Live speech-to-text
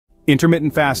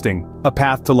Intermittent fasting, a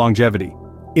path to longevity.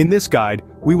 In this guide,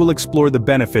 we will explore the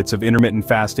benefits of intermittent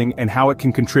fasting and how it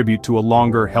can contribute to a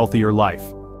longer, healthier life.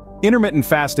 Intermittent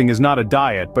fasting is not a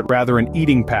diet but rather an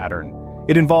eating pattern.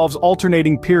 It involves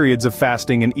alternating periods of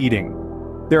fasting and eating.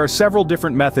 There are several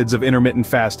different methods of intermittent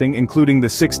fasting, including the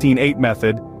 16-8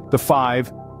 method, the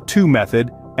 5-2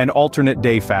 method, and alternate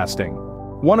day fasting.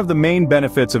 One of the main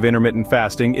benefits of intermittent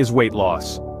fasting is weight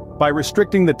loss. By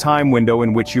restricting the time window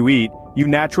in which you eat, you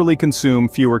naturally consume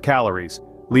fewer calories,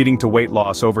 leading to weight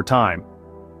loss over time.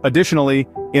 Additionally,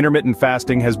 intermittent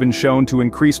fasting has been shown to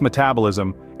increase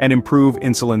metabolism and improve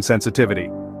insulin sensitivity.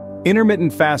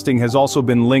 Intermittent fasting has also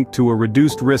been linked to a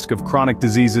reduced risk of chronic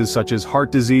diseases such as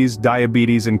heart disease,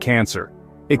 diabetes, and cancer.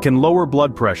 It can lower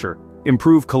blood pressure,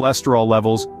 improve cholesterol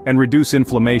levels, and reduce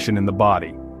inflammation in the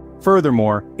body.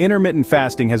 Furthermore, intermittent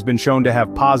fasting has been shown to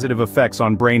have positive effects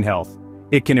on brain health.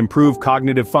 It can improve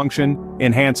cognitive function,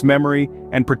 enhance memory,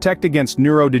 and protect against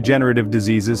neurodegenerative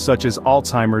diseases such as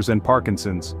Alzheimer's and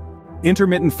Parkinson's.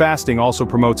 Intermittent fasting also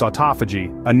promotes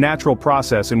autophagy, a natural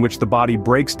process in which the body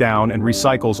breaks down and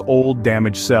recycles old,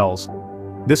 damaged cells.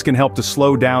 This can help to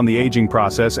slow down the aging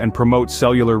process and promote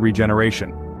cellular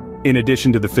regeneration. In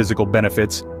addition to the physical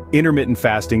benefits, intermittent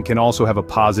fasting can also have a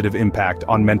positive impact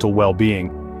on mental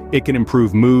well-being. It can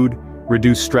improve mood,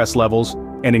 reduce stress levels,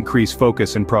 and increase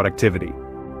focus and productivity.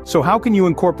 So how can you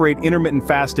incorporate intermittent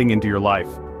fasting into your life?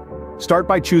 Start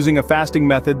by choosing a fasting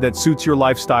method that suits your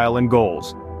lifestyle and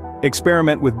goals.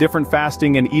 Experiment with different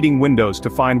fasting and eating windows to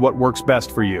find what works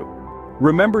best for you.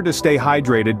 Remember to stay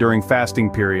hydrated during fasting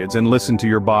periods and listen to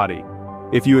your body.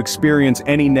 If you experience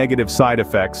any negative side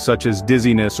effects such as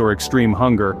dizziness or extreme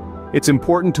hunger, it's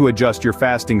important to adjust your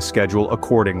fasting schedule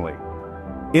accordingly.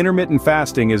 Intermittent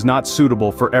fasting is not suitable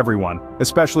for everyone,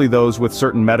 especially those with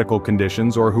certain medical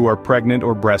conditions or who are pregnant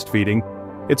or breastfeeding.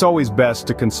 It's always best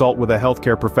to consult with a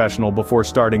healthcare professional before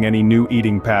starting any new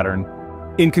eating pattern.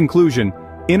 In conclusion,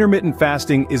 intermittent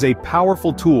fasting is a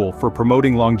powerful tool for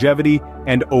promoting longevity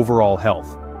and overall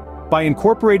health. By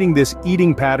incorporating this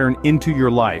eating pattern into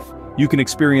your life, you can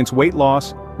experience weight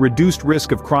loss, reduced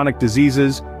risk of chronic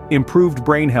diseases, improved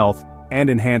brain health, and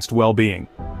enhanced well-being.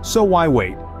 So why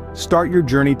wait? Start your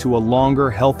journey to a longer,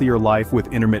 healthier life with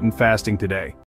intermittent fasting today.